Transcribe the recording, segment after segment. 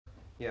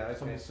Yeah, okay.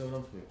 Something sewn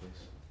on for me,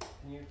 please.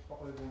 Can you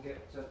pop over and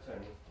get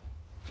Tony?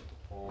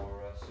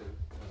 Or Sue,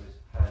 whoever's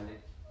handy.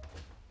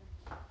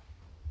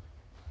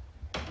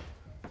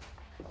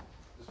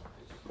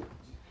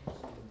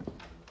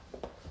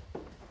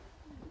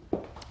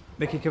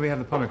 Mickey, can we have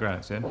the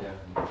pomegranates in?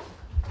 Yeah.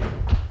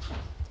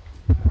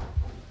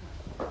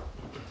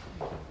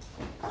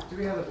 Do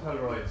we have the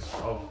Polaroids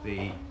of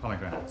the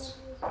pomegranates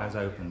as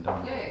opened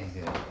on here?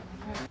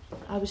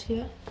 I was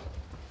here?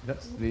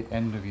 That's the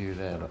end of you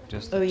there, look,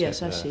 just Oh, the yes,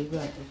 tip I there. see,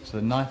 right. So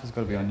the knife has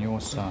got to be on your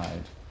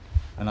side,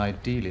 and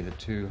ideally the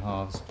two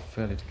halves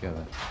fairly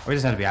together. Well, it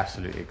doesn't have to be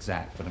absolutely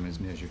exact, but I mean as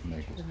near as you can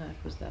make it. The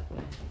knife was that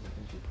way.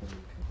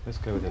 Let's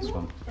go with this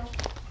one.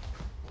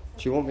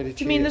 Do you want me to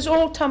Do you mean there's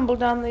all tumble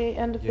down the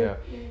end of Yeah.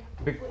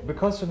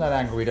 Because from that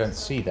angle we don't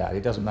see that,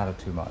 it doesn't matter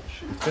too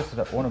much. It's just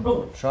that I want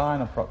to try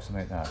and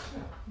approximate that.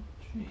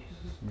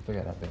 You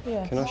forget that bit.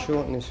 Yeah. Can I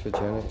shorten this for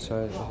Janet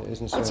so it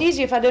isn't so... It's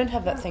easy if I don't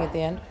have that thing at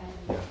the end.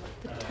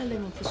 The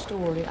telling of the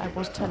story, I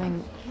was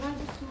telling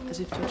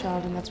as if to a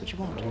child, and that's what you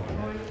want. Are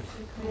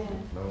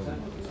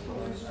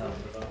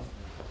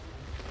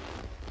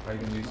you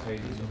going to use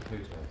Hades and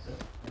Pluto?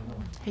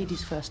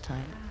 Hades first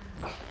time.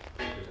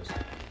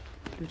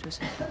 Pluto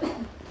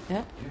second.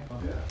 Yeah? I've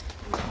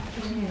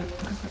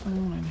got them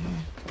all in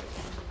here.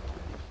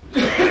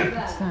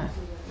 What's that?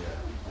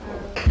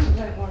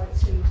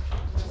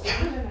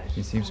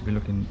 He seems to be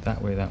looking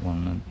that way, that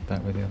one, and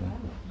that way, the other.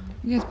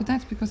 Yes, but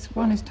that's because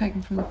one is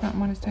taken from the front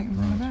and one is taken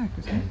from the back,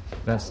 isn't it?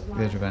 That's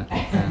the edge of that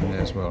hand there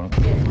as well.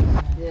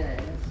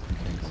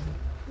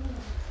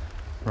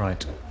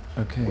 Right,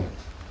 okay.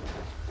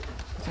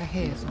 So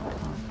here's not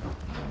one.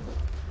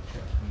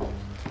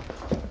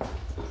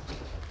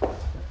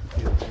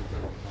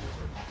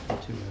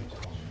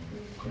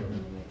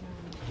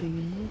 Do you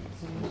need?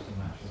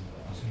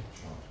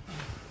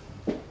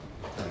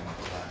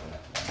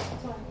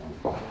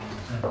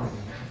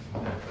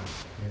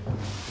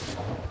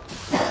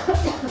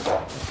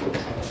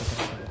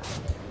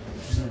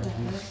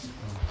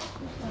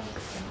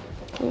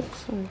 Oops,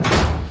 sorry.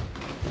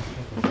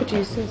 I could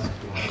use this.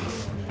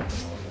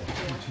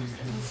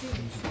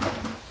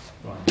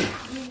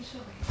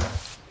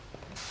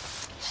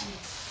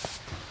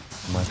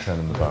 My turn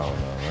in the barrel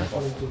now,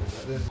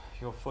 right?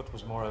 Your foot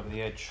was more over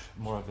the edge,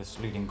 more of this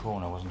leading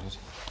corner, wasn't it?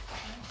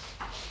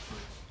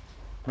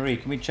 Marie,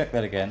 can we check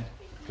that again,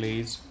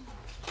 please?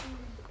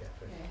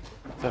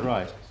 Is that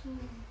right?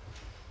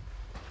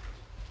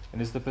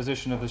 And is the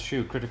position of the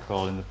shoe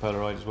critical in the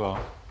Polaroid as well?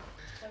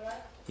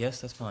 Yes,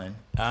 that's fine.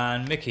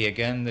 And Mickey,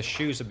 again, the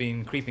shoes have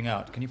been creeping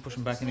out. Can you push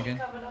them back in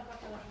again?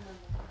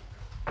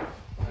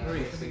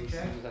 Marie, can we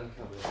check?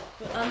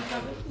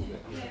 Uncovered?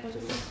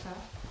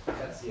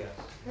 That's, yeah.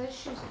 Those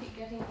shoes keep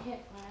getting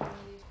hit by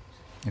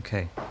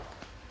Okay.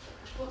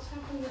 What's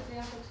happened with the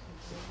other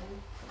two?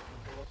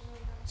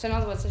 So in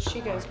other words, if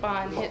she goes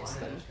by and hits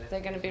them,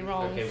 they're going to be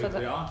wrong for the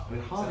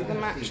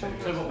match on.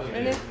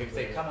 Really? If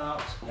they come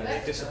out and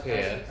they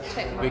disappear,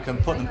 we can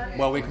put them.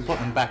 Well, we can put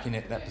them back in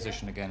that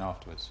position again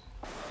afterwards.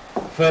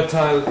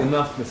 Fertile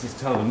enough, Mrs.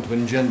 Talbot, to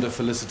engender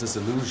felicitous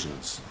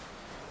illusions,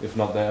 if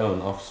not their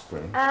own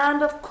offspring.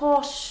 And of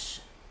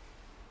course,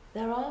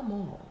 there are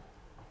more.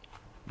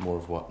 More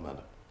of what,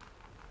 madam?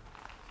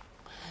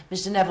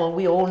 Mr. Neville,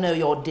 we all know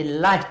your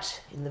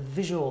delight in the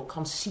visual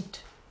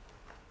conceit.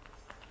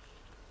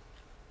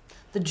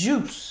 The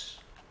juice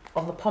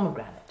of the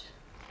pomegranate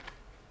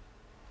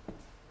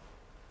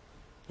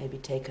may be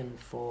taken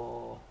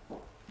for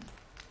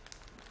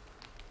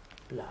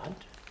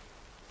blood,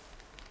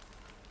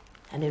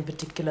 and in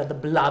particular the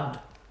blood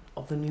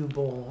of the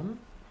newborn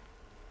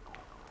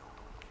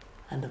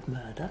and of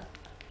murder.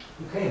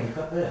 Okay, we've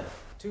got there.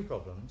 Two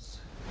problems.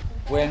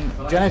 When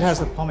Janet has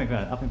the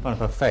pomegranate up in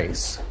front of her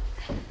face,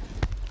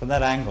 from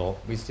that angle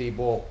we see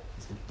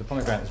the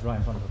pomegranate is right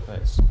in front of her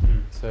face.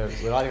 So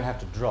we'll either have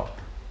to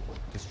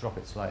just drop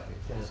it slightly,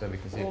 so we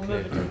can see it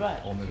clearly,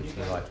 or move it to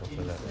the right or to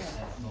the left.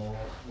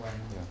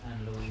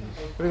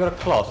 But we've got a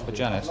cloth for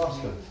Janet.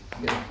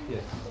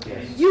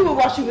 You were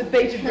watching with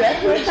bated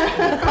breath.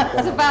 I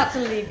was about to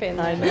leap in.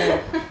 I know.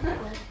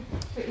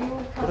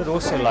 What I'd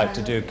also like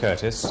to do,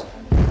 Curtis,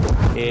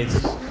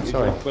 is...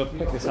 Sorry, we'll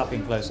pick this up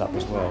in close-up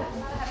as well.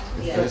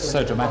 But it's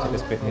so dramatic,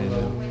 this bit here.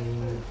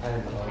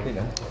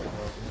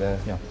 There.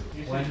 Yeah.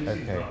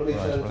 Okay, right, we'll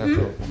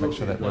have to make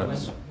sure that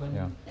works.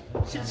 Yeah.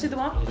 See the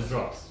what? The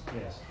drops,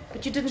 yes.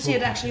 But you didn't see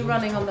it actually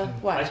running on the I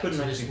white. couldn't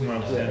actually come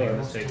around standing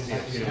on stage.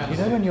 You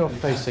know when you're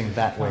facing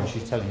that way and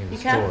she's telling you the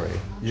You can? story?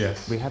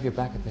 Yes. We have your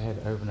back of the head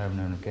over and over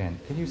and over again.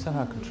 Can you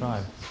somehow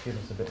contrive to give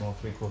us a bit more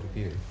three-quarter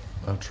view?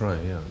 I'll try,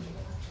 yeah.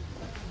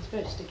 It's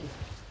very sticky.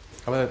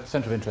 Well, the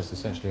centre of interest is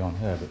essentially on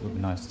her, but it would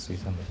be nice to see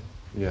something.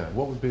 Yeah,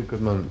 what would be a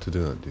good moment to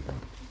do that, do you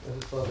think?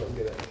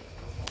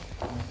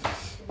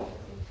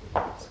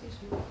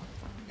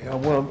 Yeah,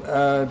 well,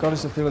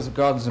 Goddess of Fields, of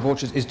Gardens, of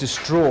Orchards is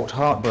distraught,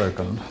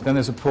 heartbroken. Then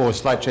there's a pause,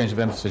 slight change of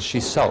emphasis. She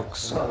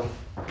sulks.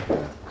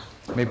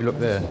 Maybe look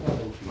there.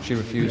 She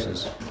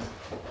refuses.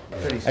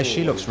 As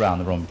she looks round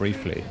the room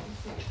briefly,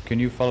 Can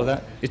you follow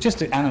that? It's just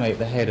to animate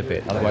the head a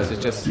bit, otherwise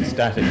it's just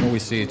static. All we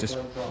see is just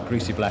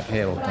greasy black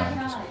hair all the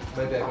time.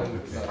 Maybe I can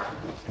look at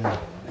that.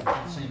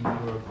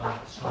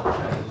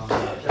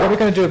 What are we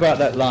going to do about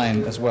that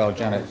line as well,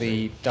 Janet,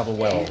 the double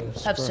well?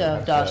 Have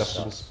served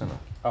us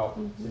Oh.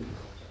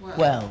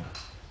 well.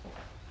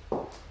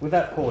 With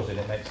that pause in,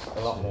 it makes a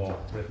lot more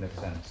rhythmic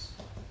sense.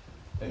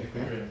 Don't you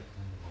agree?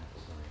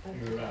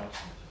 You're about.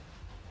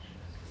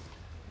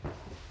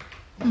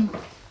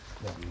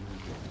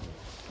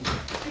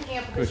 Picking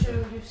up the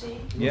shoe, you see?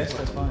 Yes,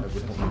 that's fine.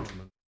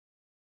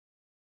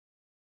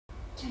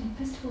 Janet,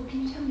 first of all,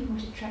 can you tell me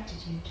what attracted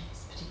you to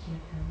this particular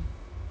film?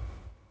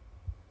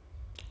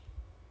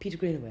 Peter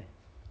Greenaway,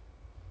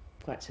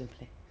 quite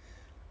simply.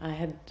 I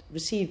had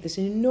received this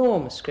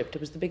enormous script. It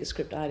was the biggest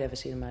script I'd ever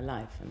seen in my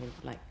life. I mean,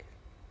 like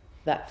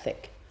that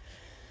thick.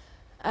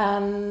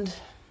 And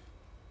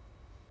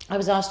I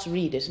was asked to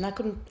read it, and I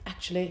couldn't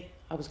actually,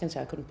 I was going to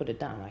say I couldn't put it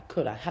down.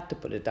 I had to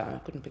put it down. I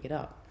couldn't pick it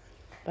up.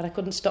 But I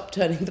couldn't stop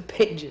turning the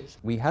pages.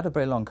 We had a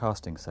very long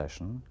casting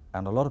session,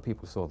 and a lot of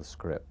people saw the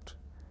script.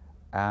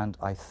 And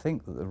I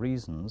think that the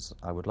reasons,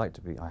 I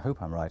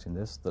hope I'm right in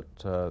this,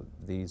 that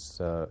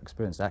these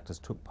experienced actors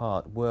took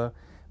part were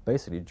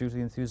basically due to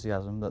the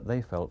enthusiasm that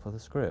they felt for the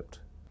script.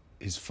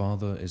 His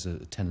father is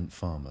a tenant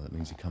farmer. That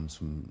means he comes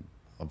from,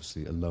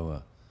 obviously, a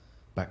lower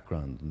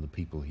background than the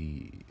people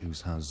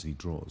whose houses he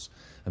draws.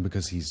 And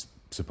because he's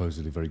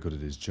supposedly very good at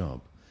his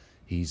job,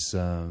 he's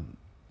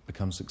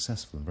become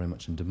successful and very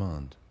much in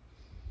demand.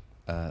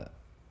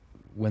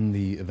 When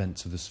the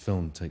events of this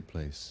film take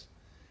place,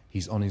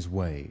 he's on his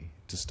way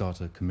to start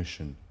a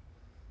commission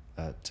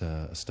at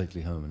a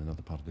stately home in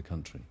another part of the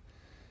country,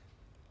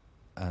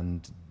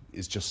 and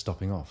is just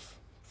stopping off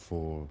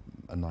for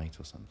a night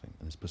or something,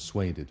 and is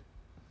persuaded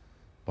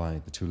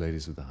by the two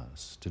ladies of the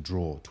house to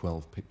draw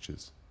 12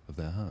 pictures of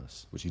their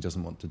house, which he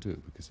doesn't want to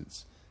do because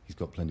he's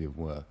got plenty of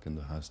work and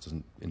the house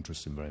doesn't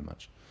interest him very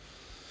much.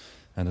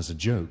 And as a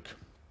joke,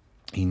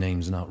 he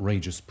names an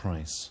outrageous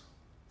price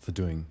for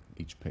doing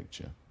each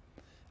picture,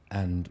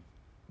 and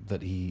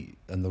the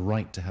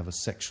right to have a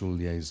sexual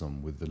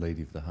liaison with the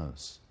lady of the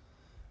house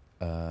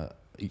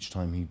each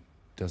time he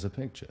does a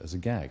picture as a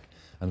gag.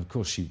 And of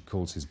course she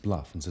calls his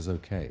bluff and says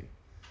okay,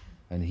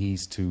 and he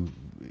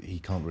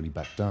can't really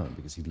back down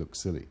because he looks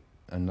silly,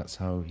 and that's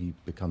how he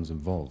becomes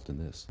involved in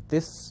this.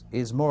 This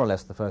is more or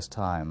less the first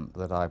time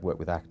that I've worked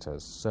with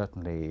actors,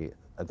 certainly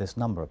this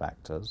number of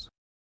actors.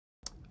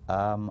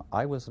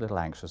 I was a little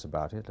anxious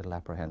about it, a little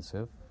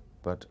apprehensive,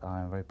 but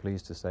I'm very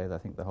pleased to say that I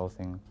think the whole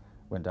thing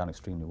went down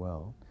extremely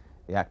well.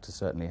 The actors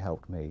certainly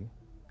helped me.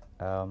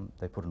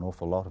 They put an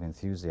awful lot of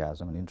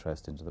enthusiasm and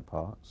interest into the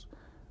parts,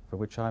 for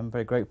which I'm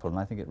very grateful, and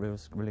I think it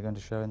was really going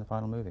to show in the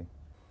final movie.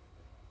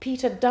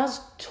 Peter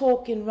does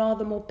talk in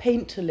rather more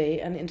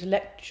painterly and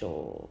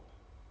intellectual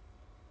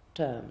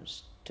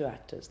terms to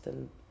actors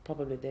than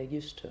probably they're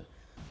used to.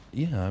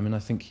 Yeah, I mean, I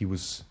think he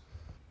was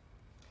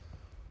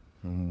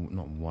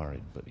not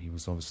worried, but he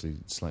was obviously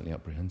slightly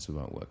apprehensive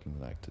about working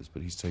with actors,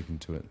 but he's taken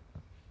to it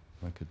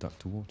like a duck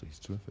to water. He's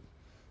terrific.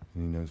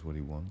 And he knows what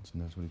he wants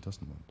and knows what he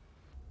doesn't want.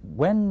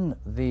 When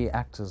the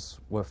actors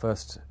were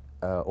first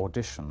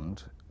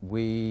auditioned,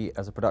 we,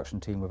 as a production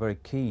team, were very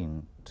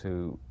keen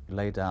to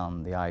lay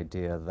down the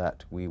idea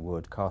that we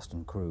would cast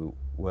and crew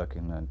work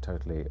in a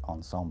totally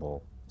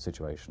ensemble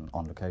situation,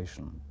 on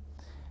location.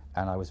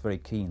 And I was very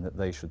keen that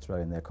they should throw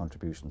in their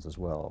contributions as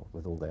well,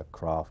 with all their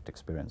craft,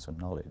 experience and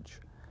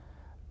knowledge.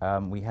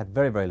 We had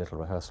very, very little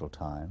rehearsal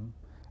time,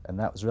 and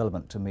that was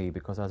relevant to me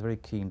because I was very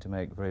keen to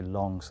make very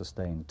long,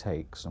 sustained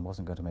takes and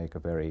wasn't going to make a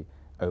very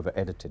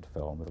over-edited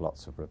film with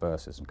lots of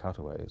reverses and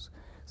cutaways.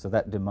 So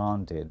that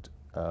demanded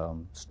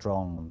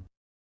strong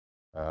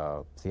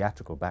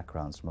theatrical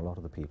backgrounds from a lot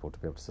of the people to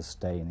be able to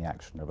sustain the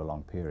action over a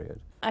long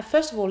period. I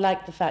first of all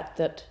like the fact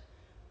that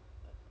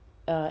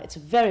it's a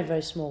very,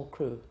 very small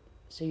crew.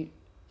 So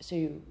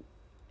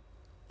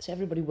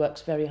everybody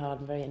works very hard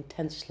and very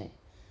intensely.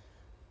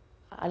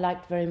 I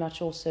liked very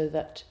much also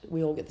that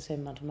we all get the same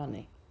amount of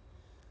money.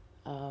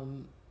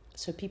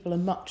 So people are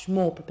much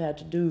more prepared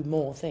to do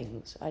more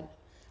things. I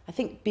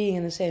think being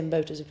in the same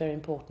boat is a very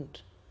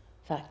important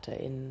factor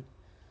in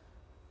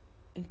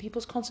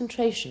people's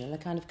concentration and the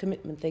kind of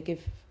commitment they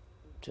give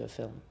to a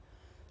film.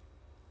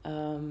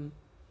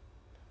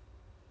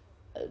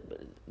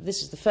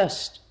 This is the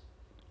first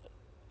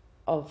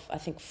of, I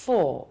think,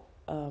 4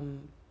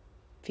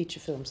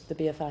 feature films that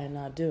the BFI are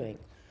now doing.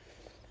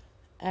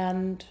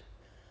 And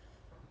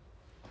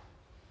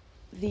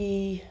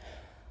the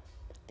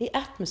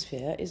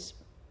atmosphere is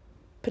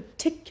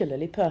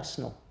particularly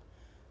personal.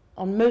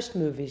 On most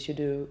movies you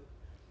do,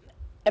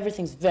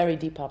 everything's very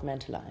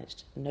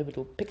departmentalised. Nobody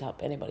will pick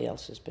up anybody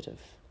else's bit of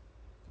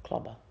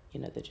clobber. You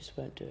know, they just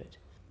won't do it.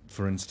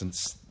 For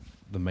instance,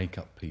 the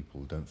makeup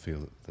people don't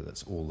feel that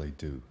that's all they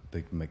do.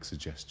 They make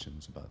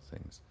suggestions about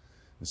things,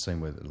 the same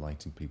way that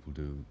lighting people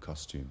do,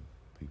 costume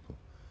people.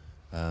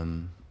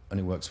 And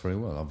it works very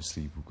well.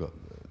 Obviously, we've got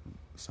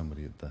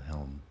somebody at the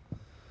helm,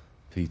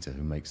 Peter,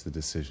 who makes the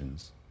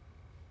decisions.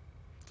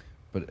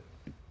 But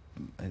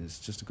it's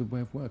just a good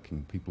way of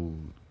working. People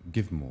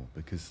give more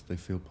because they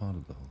feel part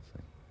of the whole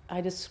thing.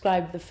 I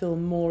described the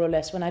film more or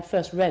less, when I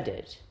first read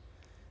it,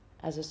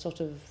 as a sort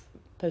of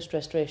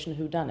post-restoration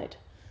whodunit,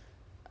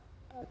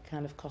 a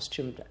kind of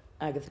costumed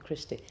Agatha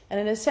Christie. And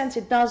in a sense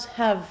it does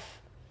have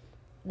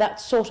that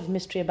sort of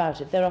mystery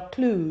about it. There are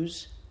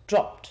clues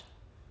dropped,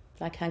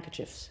 like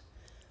handkerchiefs,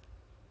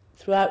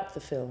 throughout the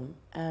film,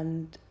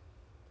 and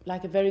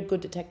like a very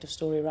good detective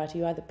story writer,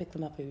 you either pick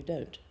them up or you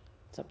don't.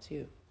 It's up to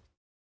you.